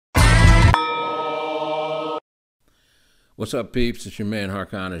What's up, peeps? It's your man,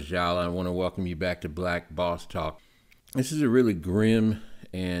 Harkon Ajala. I want to welcome you back to Black Boss Talk. This is a really grim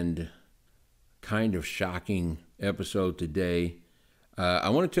and kind of shocking episode today. I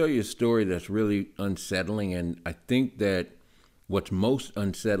want to tell you a story that's really unsettling, and I think that what's most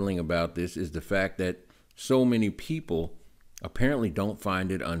unsettling about this is the fact that so many people apparently don't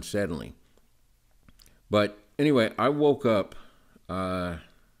find it unsettling. But anyway, I woke up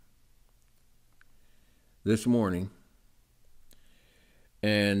this morning,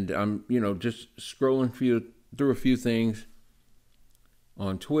 and I'm, just scrolling through a few things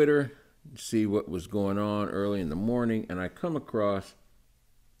on Twitter, see what was going on early in the morning, and I come across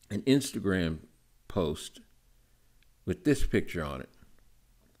an Instagram post with this picture on it.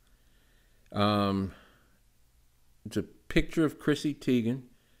 It's a picture of Chrissy Teigen,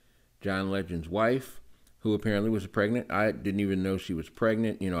 John Legend's wife, who apparently was pregnant. I didn't even know she was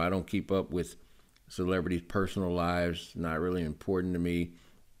pregnant. I don't keep up with celebrities' personal lives, not really important to me.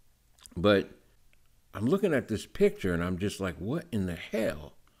 But I'm looking at this picture and I'm just like, what in the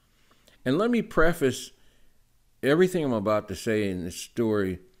hell? And let me preface everything I'm about to say in this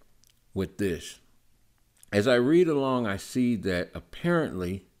story with this. As I read along, I see that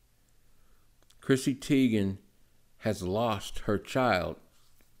apparently Chrissy Teigen has lost her child,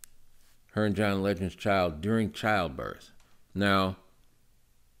 her and John Legend's child, during childbirth. Now,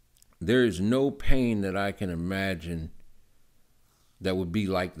 there is no pain that I can imagine that would be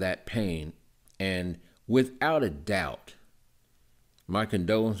like that pain. And without a doubt, my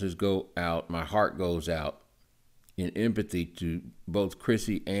condolences go out, my heart goes out in empathy to both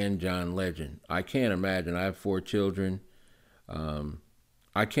Chrissy and John Legend. I can't imagine. I have 4 children.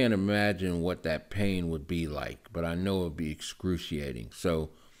 I can't imagine what that pain would be like, but I know it would be excruciating.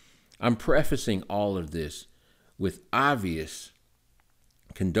 So I'm prefacing all of this with obvious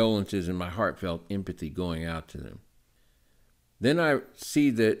condolences and my heartfelt empathy going out to them. Then I see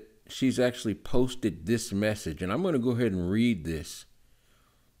that she's actually posted this message, and I'm going to go ahead and read this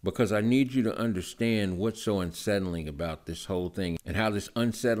because I need you to understand what's so unsettling about this whole thing and how this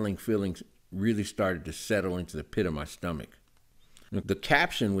unsettling feeling really started to settle into the pit of my stomach. The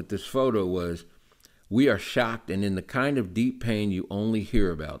caption with this photo was, "We are shocked and in the kind of deep pain you only hear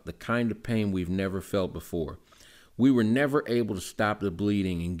about, the kind of pain we've never felt before. We were never able to stop the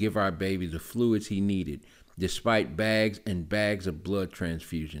bleeding and give our baby the fluids he needed, despite bags and bags of blood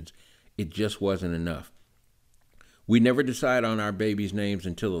transfusions. It just wasn't enough. We never decide on our babies' names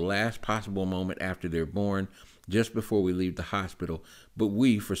until the last possible moment after they're born, just before we leave the hospital. But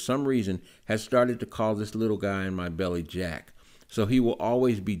we, for some reason, have started to call this little guy in my belly Jack. So he will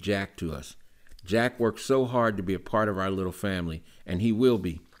always be Jack to us. Jack worked so hard to be a part of our little family, and he will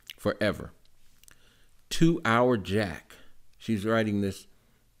be forever. To our Jack." She's writing this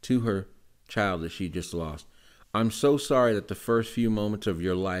to her child that she just lost. "I'm so sorry that the first few moments of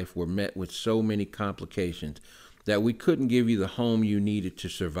your life were met with so many complications that we couldn't give you the home you needed to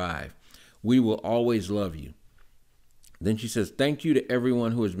survive. We will always love you." Then she says, "Thank you to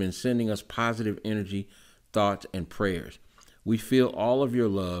everyone who has been sending us positive energy, thoughts, and prayers. We feel all of your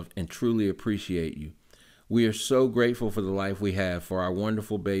love and truly appreciate you. We are so grateful for the life we have, for our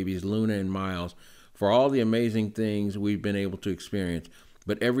wonderful babies, Luna and Miles, for all the amazing things we've been able to experience.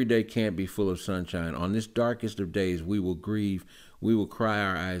 But every day can't be full of sunshine. On this darkest of days, we will grieve, we will cry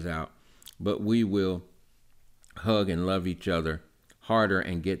our eyes out, but we will hug and love each other harder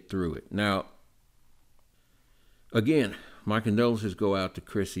and get through it." Now, again, my condolences go out to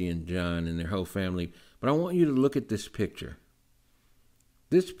Chrissy and John and their whole family, but I want you to look at this picture.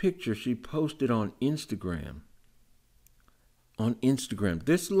 This picture she posted on Instagram.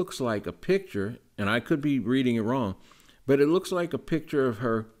 This looks like a picture, and I could be reading it wrong, but it looks like a picture of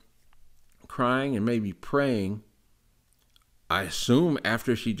her crying and maybe praying, I assume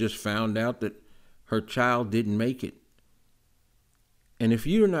after she just found out that her child didn't make it. And if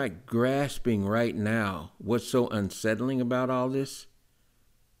you're not grasping right now what's so unsettling about all this,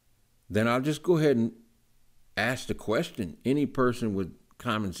 then I'll just go ahead and ask the question any person with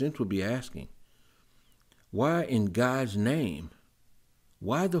common sense would be asking. Why in God's name?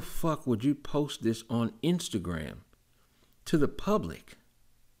 Why the fuck would you post this on Instagram to the public?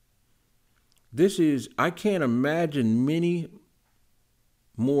 I can't imagine many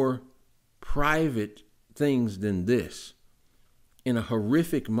more private things than this in a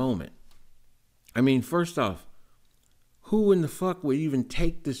horrific moment. I mean, first off, who in the fuck would even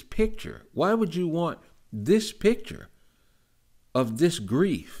take this picture? Why would you want this picture of this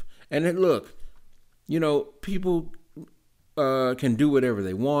grief? And then look, people can do whatever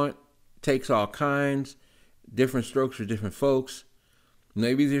they want, takes all kinds, different strokes for different folks.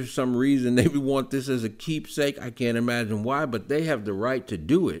 Maybe there's some reason they would want this as a keepsake. I can't imagine why, but they have the right to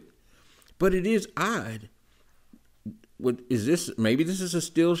do it. But it is odd. What is this? Maybe this is a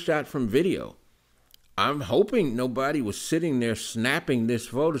still shot from video. I'm hoping nobody was sitting there snapping this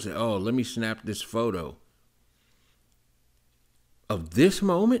photo. Say, oh, let me snap this photo of this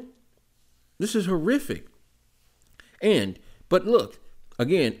moment. This is horrific. But look,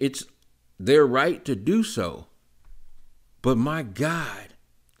 again, it's their right to do so. But my God,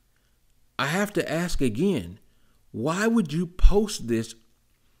 I have to ask again, why would you post this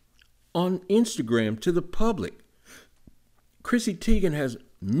on Instagram to the public? Chrissy Teigen has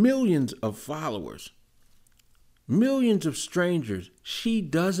millions of followers, millions of strangers she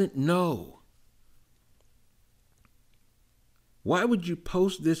doesn't know. Why would you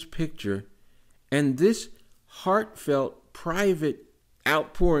post this picture and this heartfelt, private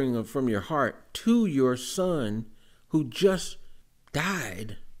outpouring from your heart to your son who just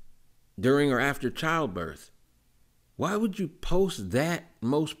died during or after childbirth? Why would you post that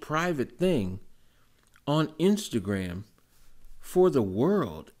most private thing on Instagram for the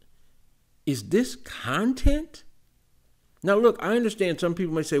world? Is this content? Now, look, I understand some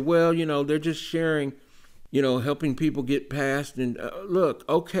people may say, well, they're just sharing, helping people get past. And look,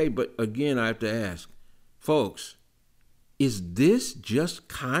 okay, but again, I have to ask, folks, is this just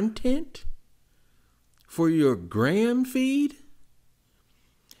content for your gram feed?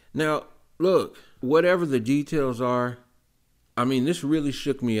 Now, look, whatever the details are, this really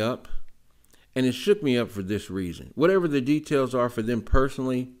shook me up. And it shook me up for this reason. Whatever the details are for them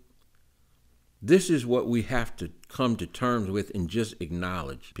personally, this is what we have to come to terms with and just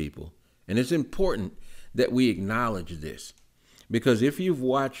acknowledge, people. And it's important that we acknowledge this. Because if you've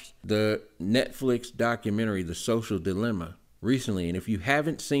watched the Netflix documentary, The Social Dilemma, recently, and if you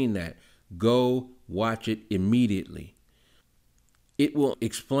haven't seen that, go watch it immediately. It will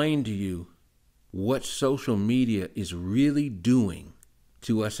explain to you what social media is really doing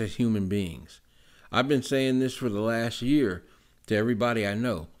to us as human beings. I've been saying this for the last year to everybody I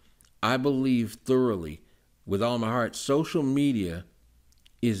know. I believe thoroughly, with all my heart, social media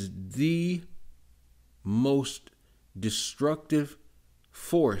is the most destructive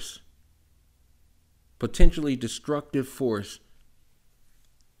force, potentially destructive force,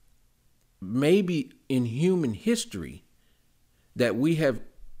 maybe in human history, that we have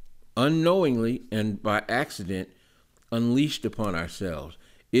unknowingly and by accident unleashed upon ourselves.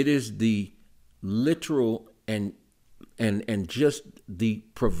 It is the literal and just the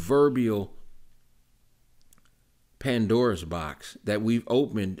proverbial Pandora's box that we've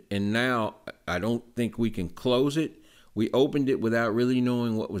opened, and now I don't think we can close it. We opened it without really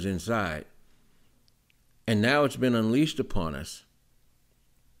knowing what was inside. And now it's been unleashed upon us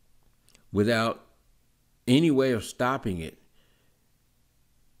without any way of stopping it.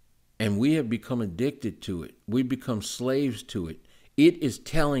 And we have become addicted to it. We become slaves to it. It is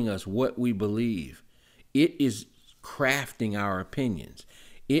telling us what we believe. It is crafting our opinions.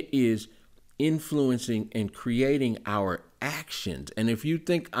 It is influencing and creating our actions. And if you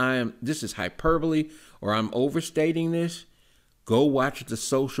think this is hyperbole or I'm overstating this, go watch The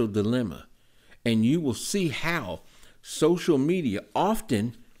Social Dilemma. And you will see how social media,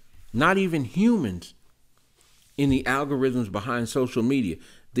 often not even humans in the algorithms behind social media,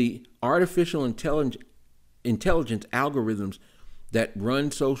 the artificial intelligence algorithms that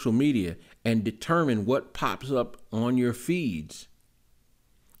run social media and determine what pops up on your feeds,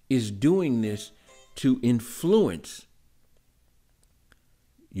 is doing this to influence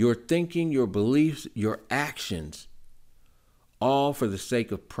your thinking, your beliefs, your actions, all for the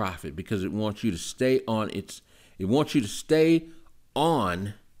sake of profit, because it wants you to stay on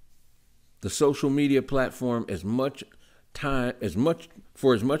the social media platform for as much time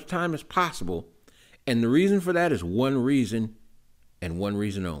as possible. And the reason for that is one reason and one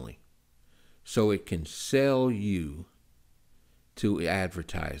reason only: so it can sell you to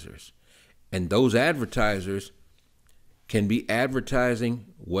advertisers. And those advertisers can be advertising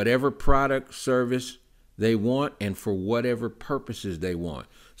whatever product, service they want and for whatever purposes they want.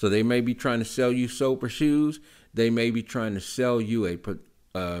 So they may be trying to sell you soap or shoes. They may be trying to sell you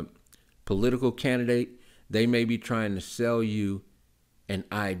a political candidate. They may be trying to sell you an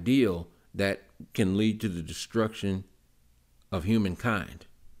ideal that can lead to the destruction of humankind.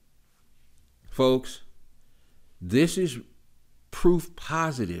 Folks, this is proof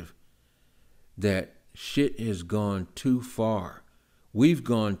positive that shit has gone too far. We've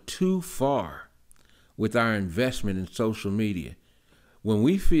gone too far with our investment in social media. When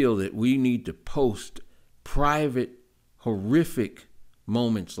we feel that we need to post private, horrific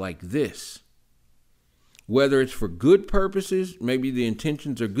moments like this, whether it's for good purposes, maybe the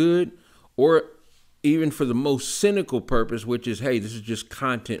intentions are good, or even for the most cynical purpose, which is, hey, this is just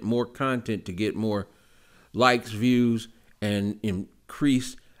content, more content to get more likes, views, and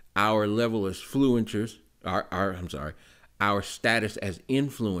increase our level as influencers, our status as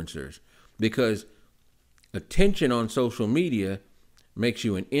influencers. Because attention on social media makes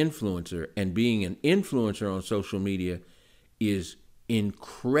you an influencer, and being an influencer on social media is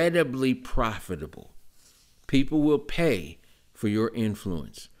incredibly profitable. People will pay for your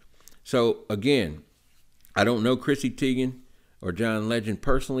influence. So again, I don't know Chrissy Teigen or John Legend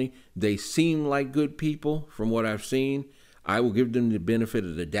personally. They seem like good people from what I've seen. I will give them the benefit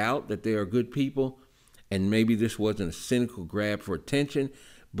of the doubt that they are good people, and maybe this wasn't a cynical grab for attention,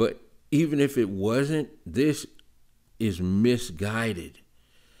 but even if it wasn't, this is misguided.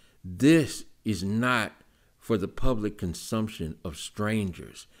 This is not for the public consumption of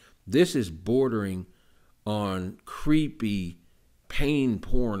strangers. This is bordering on creepy pain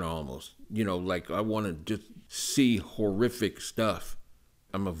porn almost. You know, like I want to just see horrific stuff.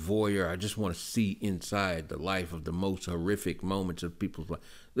 I'm a voyeur. I just want to see inside the life of the most horrific moments of people's life.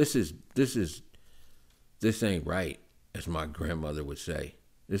 This ain't right, as my grandmother would say.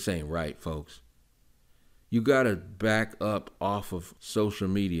 This ain't right, folks. You got to back up off of social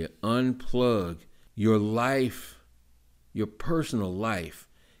media. Unplug. Your life, your personal life,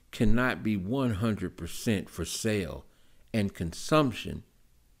 cannot be 100% for sale and consumption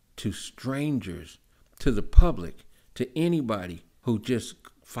to strangers, to the public, to anybody who just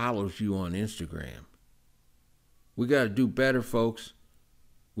follows you on Instagram. We got to do better, folks.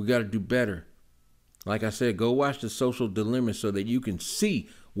 We got to do better. Like I said, go watch The Social Dilemma so that you can see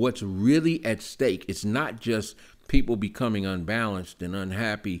what's really at stake. It's not just people becoming unbalanced and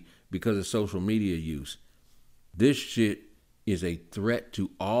unhappy because of social media use. This shit is a threat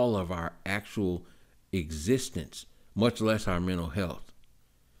to all of our actual existence, much less our mental health.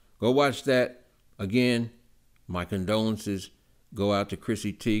 Go watch that. Again, my condolences go out to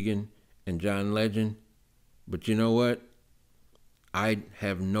Chrissy Teigen and John Legend. But you know what? I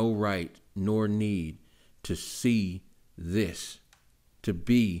have no right nor need to see this, to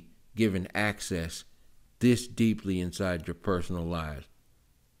be given access this deeply inside your personal lives.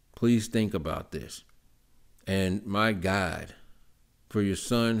 Please think about this. And my God, for your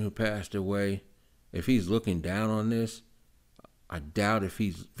son who passed away, if he's looking down on this, I doubt if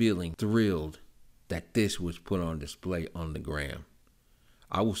he's feeling thrilled that this was put on display on the gram.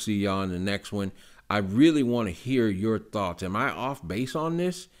 I will see y'all in the next one. I really want to hear your thoughts. Am I off base on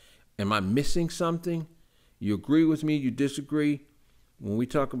this? Am I missing something? You agree with me? You disagree? When we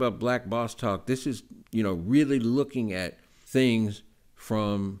talk about Black Boss Talk, this is, really looking at things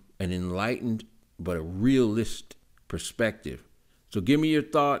from an enlightened but a realist perspective. So give me your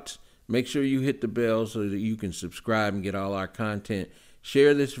thoughts. Make sure you hit the bell so that you can subscribe and get all our content.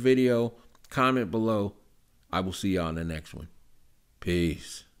 Share this video. Comment below. I will see y'all in the next one.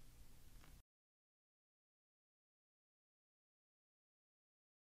 Peace.